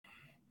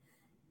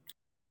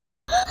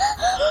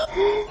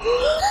What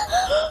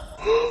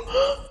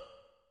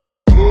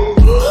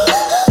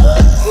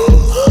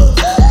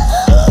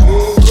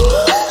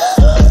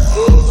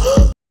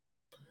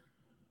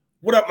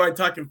up, my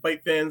Talking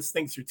Fight fans?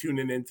 Thanks for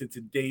tuning in to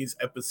today's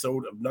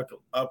episode of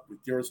Knuckle Up with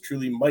yours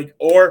truly, Mike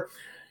Orr.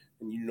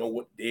 And you know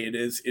what day it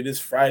is. It is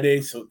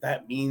Friday, so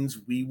that means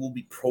we will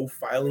be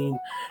profiling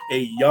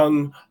a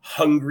young,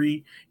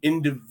 hungry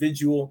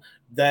individual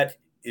that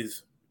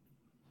is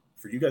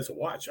for you guys to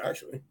watch,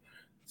 actually.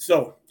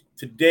 So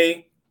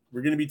today,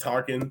 we're going to be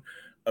talking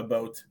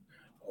about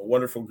a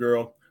wonderful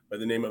girl by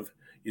the name of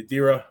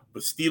Yadira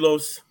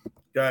Bastillos.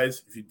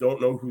 Guys, if you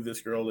don't know who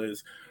this girl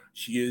is,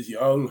 she is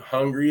young,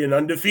 hungry, and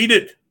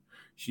undefeated.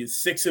 She is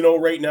 6-0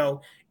 right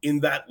now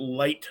in that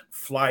light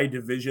fly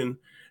division.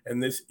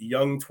 And this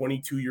young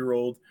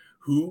 22-year-old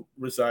who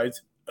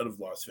resides out of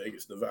Las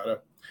Vegas, Nevada,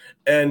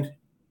 and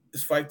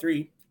is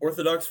 5'3",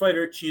 orthodox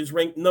fighter. She is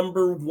ranked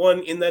number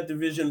 1 in that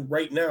division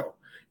right now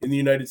in the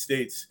United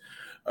States.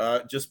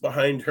 Just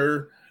behind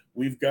her,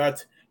 we've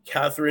got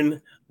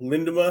Catherine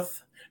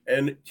Lindemuth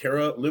and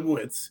Kara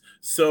Libowitz.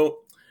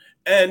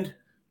 And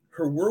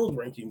her world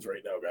rankings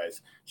right now,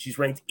 guys, she's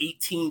ranked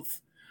 18th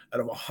out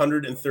of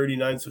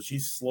 139, so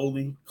she's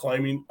slowly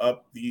climbing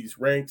up these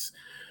ranks.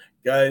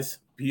 Guys,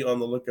 be on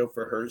the lookout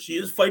for her. She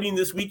is fighting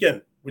this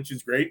weekend, which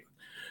is great.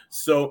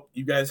 So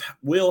you guys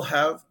will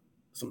have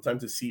some time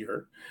to see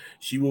her.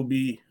 She will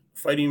be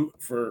fighting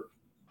for,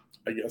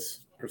 I guess,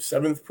 her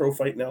 7th pro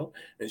fight now,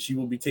 and she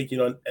will be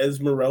taking on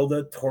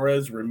Esmeralda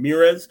Torres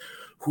Ramirez,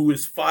 who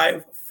is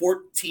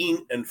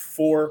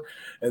 5-14-4,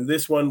 and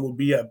this one will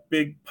be at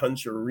Big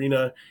Punch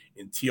Arena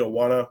in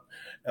Tijuana.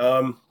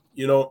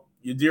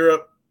 Yadira,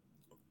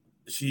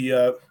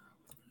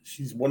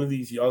 she's one of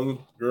these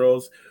young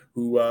girls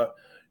who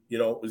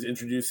was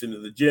introduced into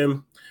the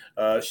gym.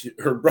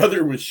 Her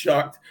brother was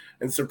shocked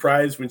and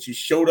surprised when she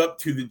showed up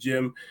to the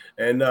gym,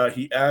 and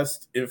he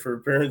asked if her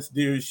parents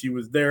knew she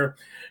was there,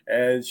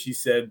 and she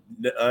said,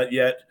 not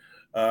yet.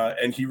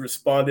 And he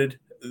responded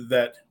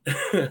that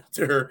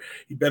to her,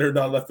 he better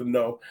not let them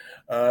know.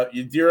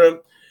 Yadira,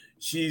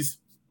 she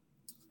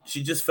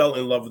just fell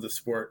in love with the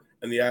sport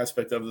and the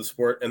aspect of the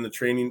sport, and the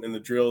training and the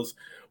drills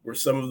were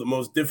some of the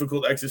most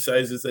difficult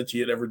exercises that she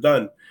had ever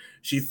done.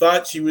 She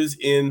thought she was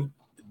in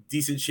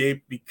decent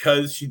shape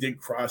because she did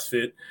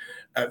CrossFit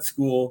at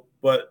school,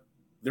 but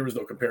there was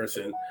no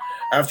comparison.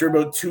 After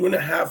about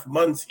 2.5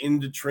 months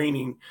into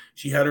training,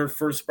 she had her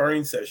first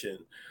sparring session.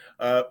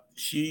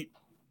 She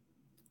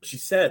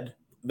said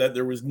that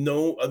there was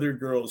no other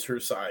girls her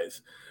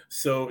size,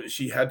 so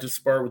she had to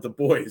spar with the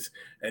boys.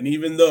 And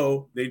even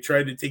though they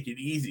tried to take it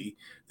easy,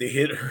 they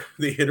hit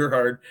her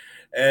hard,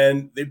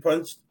 and they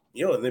punched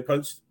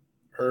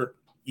her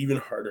even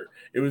harder.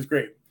 It was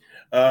great.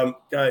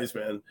 Guys,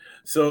 man.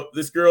 So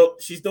this girl,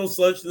 she's no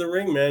slouch in the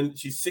ring, man.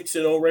 She's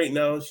 6-0 right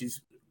now.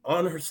 She's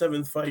on her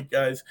 7th fight,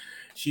 guys.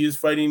 She is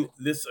fighting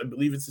this, I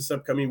believe it's this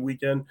upcoming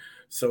weekend.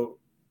 So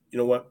you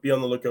know what? Be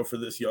on the lookout for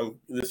this young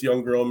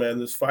girl, man.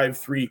 This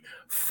 5'3"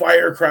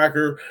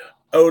 firecracker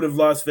out of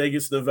Las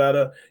Vegas,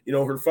 Nevada.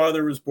 Her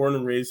father was born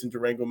and raised in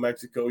Durango,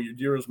 Mexico.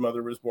 Yadira's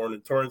mother was born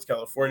in Torrance,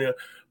 California,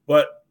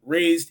 but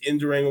raised in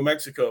Durango,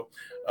 Mexico.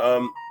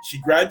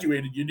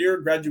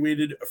 Yadira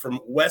graduated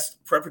from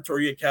West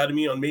Preparatory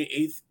Academy on May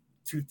 8th,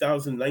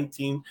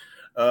 2019,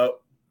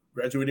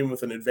 graduating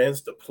with an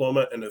advanced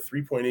diploma and a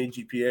 3.8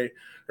 GPA.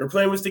 Her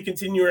plan was to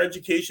continue her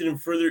education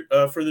and further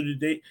to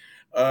date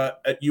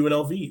at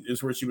UNLV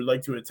is where she would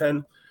like to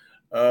attend.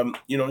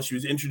 She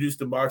was introduced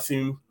to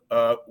boxing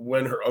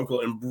when her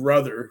uncle and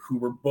brother, who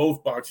were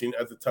both boxing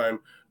at the time,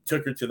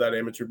 took her to an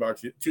amateur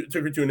boxing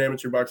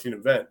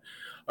event.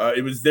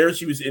 It was there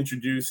she was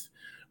introduced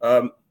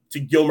to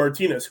Gil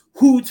Martinez,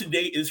 who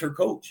today is her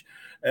coach.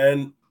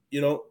 And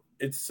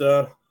it's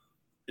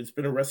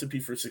been a recipe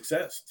for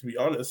success, to be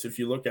honest, if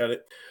you look at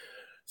it.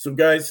 So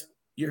guys,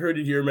 you heard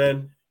it here,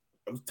 man.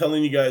 I'm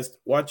telling you guys,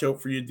 watch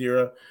out for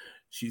Yadira.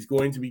 She's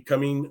going to be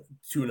coming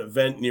to an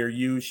event near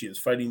you. She is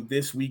fighting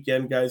this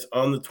weekend, guys,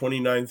 on the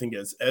 29th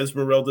against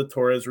Esmeralda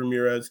Torres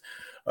Ramirez,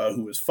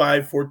 who is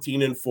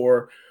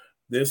 5-14-4.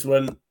 This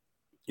one,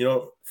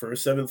 for her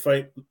 7th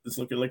fight, is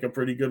looking like a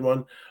pretty good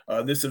one.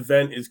 This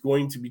event is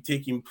going to be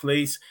taking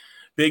place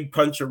Big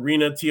Punch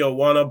Arena,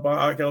 Tijuana,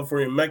 Baja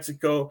California,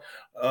 Mexico.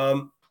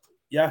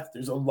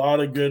 There's a lot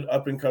of good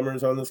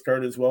up-and-comers on this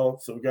card as well.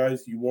 So,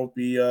 guys, you won't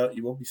be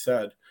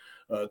sad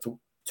to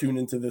tune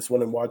into this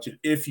one and watch it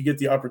if you get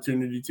the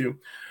opportunity to.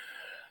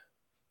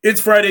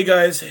 It's Friday,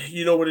 guys.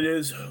 You know what it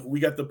is.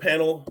 We got the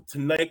panel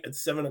tonight at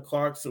 7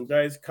 o'clock. So,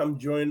 guys, come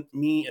join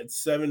me at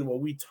 7 while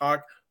we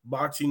talk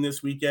boxing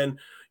this weekend.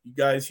 You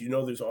guys,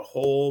 there's a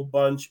whole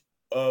bunch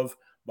of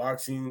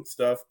boxing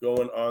stuff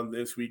going on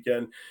this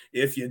weekend.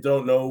 If you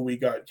don't know, we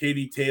got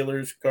Katie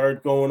Taylor's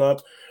card going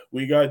up.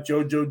 We got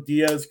Jojo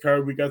Diaz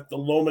card. We got the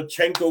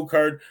Lomachenko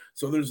card.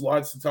 So there's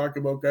lots to talk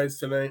about, guys,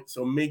 tonight.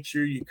 So make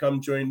sure you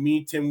come join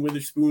me, Tim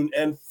Witherspoon,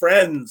 and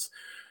friends,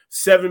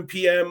 7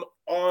 p.m.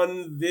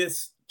 on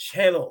this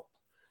channel.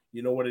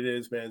 You know what it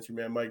is, man. It's your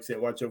man Mike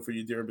saying, watch out for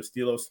Yadira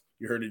Bastillos.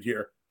 You heard it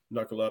here.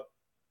 Knuckle up.